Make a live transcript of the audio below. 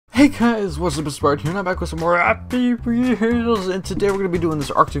Hey guys, what's up, it's Bart here, and I'm back with some more Happy Wheels, and today we're going to be doing this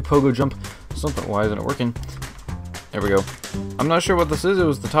Arctic Pogo Jump. Why isn't it working? There we go. I'm not sure what this is. It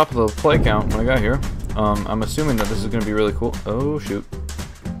was the top of the play count when I got here. I'm assuming that this is going to be really cool. Oh shoot.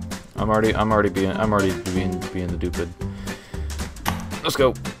 I'm already being the stupid. Let's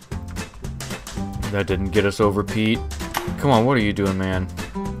go. That didn't get us over, Pete. Come on, what are you doing, man?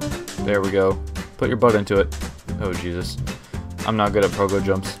 There we go. Put your butt into it. Oh Jesus. I'm not good at pogo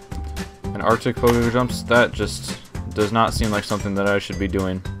jumps. And Arctic pogo jumps, that just does not seem like something that I should be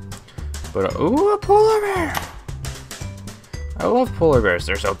doing. But, ooh, a polar bear! I love polar bears,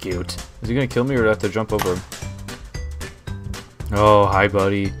 they're so cute. Is he gonna kill me or do I have to jump over him? Oh, hi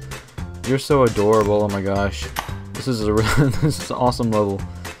buddy. You're so adorable, oh my gosh. This is a this is an awesome level.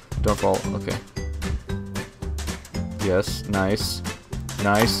 Don't fall, okay. Yes, nice.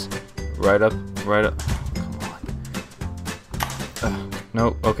 Nice. Right up, right up.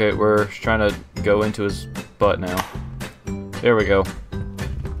 Nope, okay, we're trying to go into his butt now. There we go.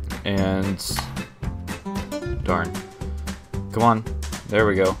 And... darn. Come on. There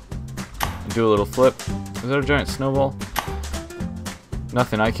we go. Do a little flip. Is that a giant snowball?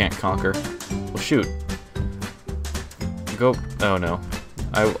 Nothing I can't conquer. Well, shoot. Go. Oh, no.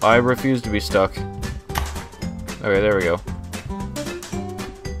 I refuse to be stuck. Okay, there we go.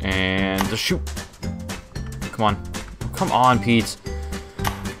 And... shoot! Come on. Come on, Pete.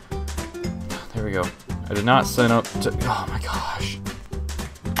 There we go. I did not sign up to... oh my gosh.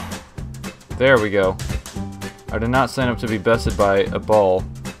 There we go. I did not sign up to be bested by a ball.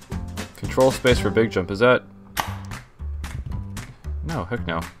 Control space for big jump. Is that... no, heck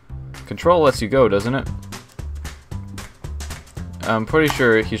no. Control lets you go, doesn't it? I'm pretty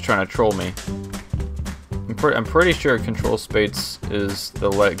sure he's trying to troll me. I'm pretty sure control space is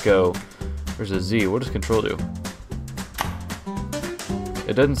the let go. There's a Z. What does control do?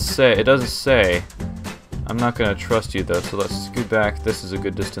 It doesn't say. I'm not gonna trust you though, so let's scoot back. This is a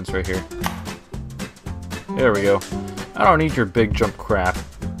good distance right here. There we go. I don't need your big jump crap.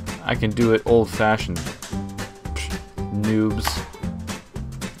 I can do it old-fashioned. Noobs.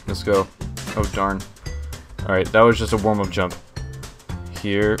 Let's go. Oh darn. Alright, that was just a warm-up jump.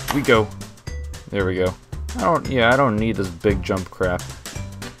 Here we go. There we go. I don't need this big jump crap.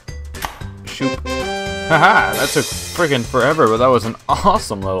 Shoot. Haha! That took friggin' forever, but that was an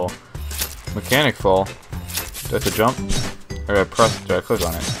awesome level. Mechanic fall. Do I have to jump? Or do I click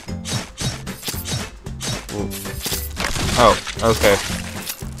on it? Ooh. Oh, okay.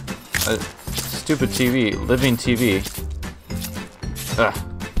 Stupid TV. Living TV. Ugh.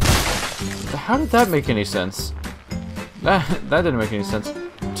 How did that make any sense? That didn't make any sense.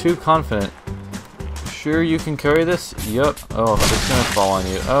 Too confident. Sure you can carry this? Yup. Oh, it's gonna fall on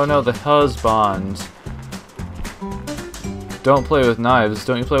you. Oh no, the husband. Don't play with knives.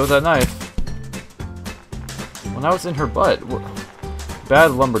 Don't you play with that knife. Well, now it's in her butt. Bad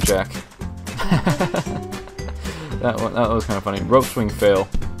lumberjack. that was kind of funny. Rope swing fail.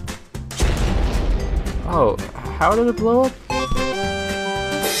 Oh, how did it blow up?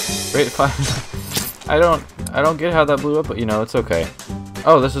 Rate 5. I don't get how that blew up, but you know, it's okay.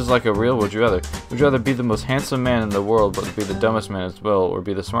 Oh, this is like a real would you rather. Would you rather be the most handsome man in the world, but be the dumbest man as well, or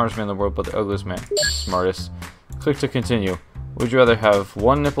be the smartest man in the world, but the ugliest man? Smartest. Click to continue. Would you rather have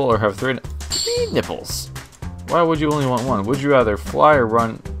one nipple or have three nipples? Why would you only want one? Would you rather fly or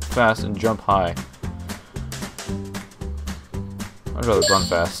run fast and jump high? I'd rather run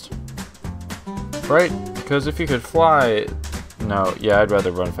fast. Right? Because if you could fly... no, yeah, I'd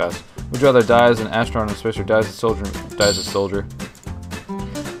rather run fast. Would you rather die as an astronaut in space or die as a soldier?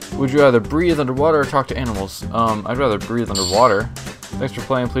 Would you rather breathe underwater or talk to animals? I'd rather breathe underwater. Thanks for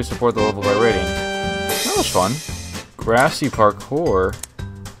playing. Please support the level by rating. That was fun. Grassy parkour.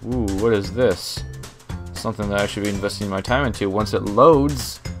 Ooh, what is this? Something that I should be investing my time into once it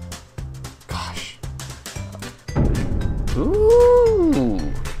loads. Gosh. Ooh.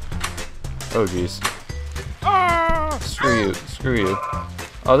 Oh jeez. Screw you. Screw you.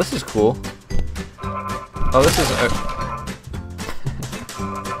 Oh, this is cool. Oh, this is...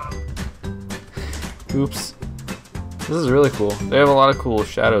 oops. This is really cool. They have a lot of cool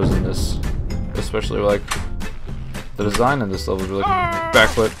shadows in this. Especially like... the design in this level is really cool.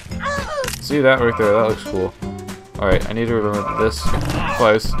 Backflip. See that right there? That looks cool. Alright, I need to remember this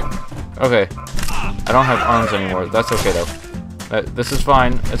twice. Okay. I don't have arms anymore. That's okay though. This is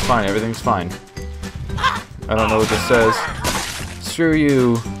fine. It's fine. Everything's fine. I don't know what this says. Screw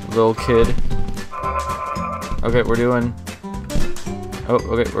you, little kid. Okay, we're doing... oh,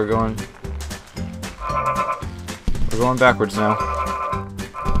 okay, we're going backwards now.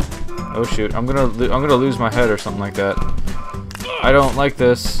 Oh shoot, I'm gonna lose my head or something like that. I don't like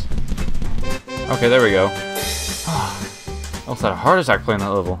this. Okay, there we go. I almost had a heart attack playing that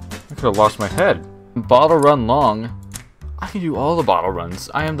level. I could have lost my head. Bottle run long. I can do all the bottle runs.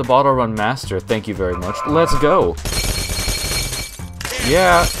 I am the bottle run master. Thank you very much. Let's go.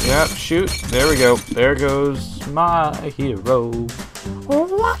 Yeah, shoot. There we go. There goes my hero.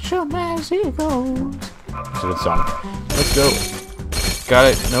 Watch him as he goes. That's a good song. Let's go. Got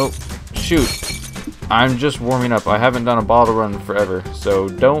it. Nope. Shoot. I'm just warming up. I haven't done a bottle run forever, so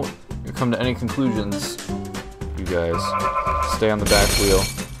don't come to any conclusions, you guys. Stay on the back wheel.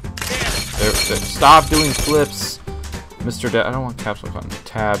 There. Stop doing flips. Mr. I don't want caps lock on.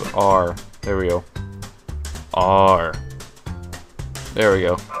 Tab R. There we go. R. There we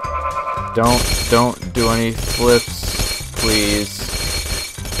go. Don't do any flips, please.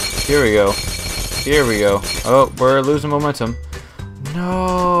 Here we go. Here we go. Oh, we're losing momentum.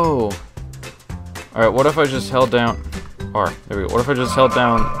 No. Alright, what if I just held down R? There we go. What if I just held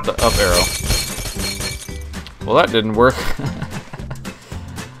down the up arrow? Well, that didn't work.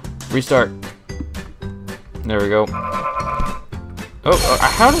 Restart. There we go. Oh,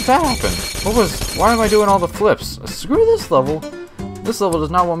 how did that happen? Why am I doing all the flips? Screw this level. This level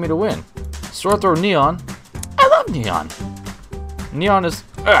does not want me to win. Sword throw neon. I love neon. Neon is...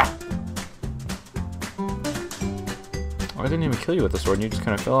 Oh, I didn't even kill you with the sword and you just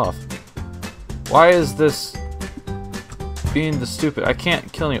kind of fell off. Why is this being the stupid... I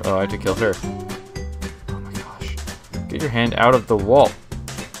can't kill you. Oh, I have to kill her. Oh my gosh. Get your hand out of the wall.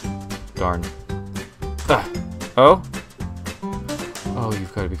 Darn. Oh? Oh,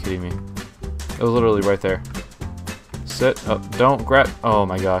 you've got to be kidding me. It was literally right there. Sit up. Don't grab. Oh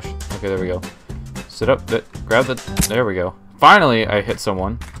my gosh. Okay, there we go. Sit up. Grab the. There we go. Finally, I hit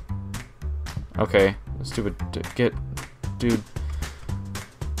someone. Okay. Stupid. Get. Dude.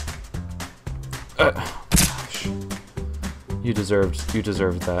 Gosh. You deserved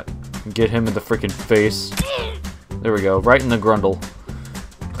that. Get him in the freaking face. There we go. Right in the grundle.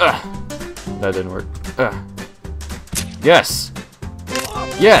 That didn't work. Yes!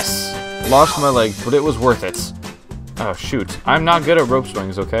 Yes! Lost my leg, but it was worth it. Oh, shoot. I'm not good at rope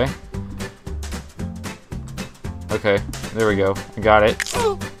swings, okay? Okay, there we go. I got it.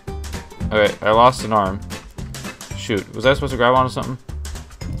 Okay, I lost an arm. Shoot, was I supposed to grab onto something?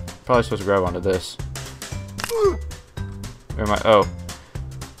 Probably supposed to grab onto this. Where am I? Oh.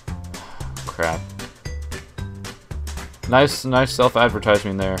 Crap. Nice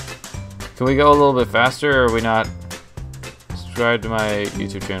self-advertisement there. Can we go a little bit faster, or are we not? Subscribe to my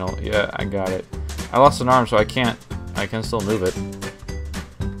YouTube channel. Yeah, I got it. I lost an arm, so I can still move it.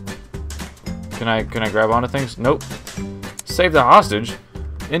 Can I grab onto things? Nope. Save the hostage.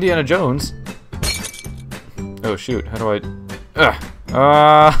 Indiana Jones. Oh shoot! How do I?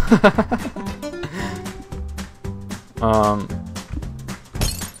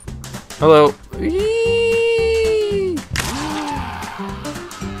 Hello. Eee!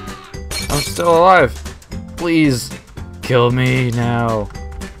 I'm still alive. Please. Kill me now.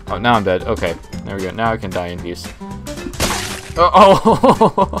 Oh, now I'm dead. Okay. There we go. Now I can die in peace.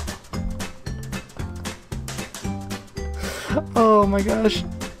 Oh! Oh my gosh.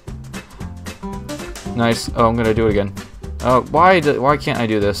 Nice. Oh, I'm gonna do it again. Oh, why can't I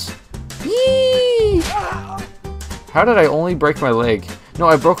do this? Yee! How did I only break my leg? No,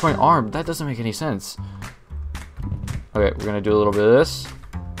 I broke my arm. That doesn't make any sense. Okay, we're gonna do a little bit of this.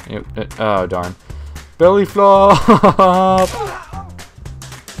 Oh, darn. Belly flop!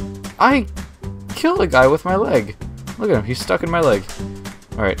 I killed a guy with my leg. Look at him, he's stuck in my leg.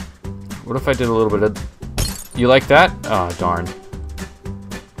 Alright, what if I did a little bit of... You like that? Oh, darn.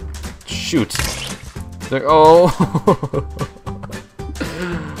 Shoot. There... Oh!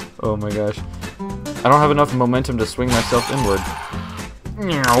 Oh my gosh. I don't have enough momentum to swing myself inward.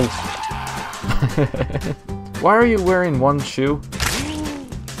 Why are you wearing one shoe?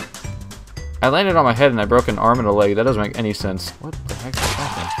 I landed on my head and I broke an arm and a leg. That doesn't make any sense. What the heck is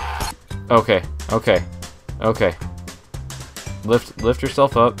happening? Okay, okay, okay. Lift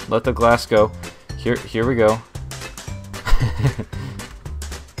yourself up. Let the glass go. Here we go.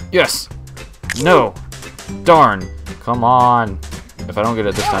 Yes! No! Darn! Come on! If I don't get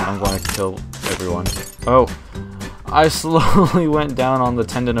it this time, I'm going to kill everyone. Oh. I slowly went down on the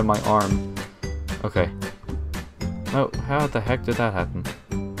tendon of my arm. Okay. Oh, how the heck did that happen?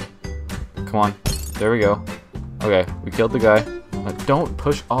 Come on. There we go. Okay, we killed the guy. Don't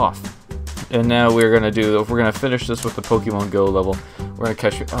push off. And now we're gonna finish this with the Pokemon Go level. We're gonna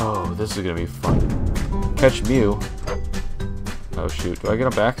catch... Oh, this is gonna be fun. Catch Mew. Oh shoot, do I get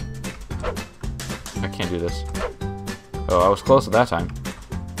him back? I can't do this. Oh, I was close at that time.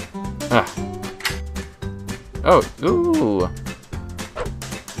 Ah. Oh, ooh.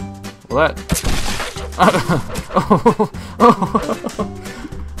 Well, that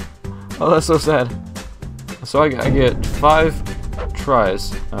Oh, that's so sad. So I get 5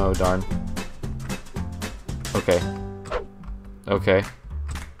 tries. Oh, darn. Okay. Okay.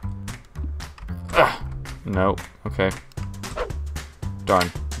 Ugh. No. Okay.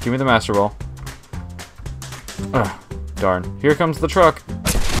 Darn. Give me the Master Ball. Ugh. Darn. Here comes the truck.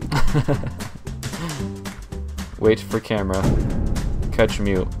 Wait for camera. Catch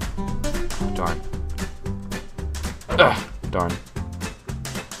mute. Darn. Ugh. Darn.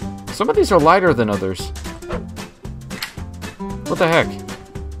 Some of these are lighter than others. What the heck?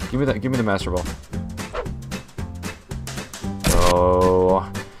 Give me that. Give me the Master Ball.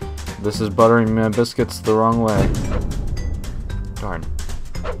 Oh, this is buttering my biscuits the wrong way. Darn.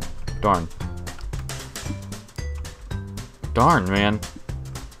 Darn. Darn, man.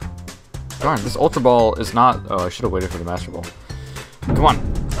 Darn, this Ultra Ball is not... Oh, I should have waited for the Master Ball. Come on.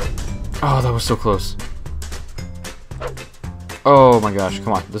 Oh, that was so close. Oh my gosh,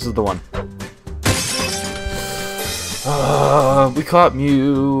 come on. This is the one. We caught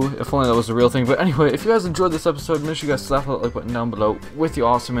Mew. If only that was a real thing. But anyway, if you guys enjoyed this episode, make sure you guys slap that like button down below with the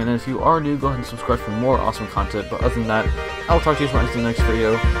awesome. And if you are new, go ahead and subscribe for more awesome content. But other than that, I'll talk to you in the next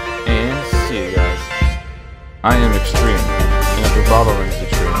video. And see you guys. I am extreme. And the bottle is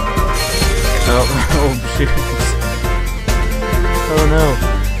extreme. Oh, shoot. Oh no.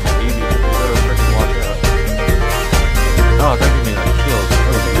 Easy. You better freaking watch out. Oh, that gave me that shield.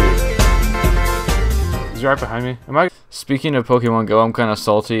 That was weird. Is he right behind me? Am I... Speaking of Pokemon Go, I'm kind of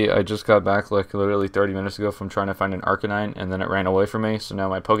salty. I just got back like literally 30 minutes ago from trying to find an Arcanine, and then it ran away from me, so now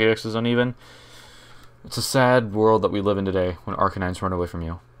my Pokédex is uneven. It's a sad world that we live in today when Arcanines run away from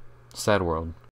you. Sad world.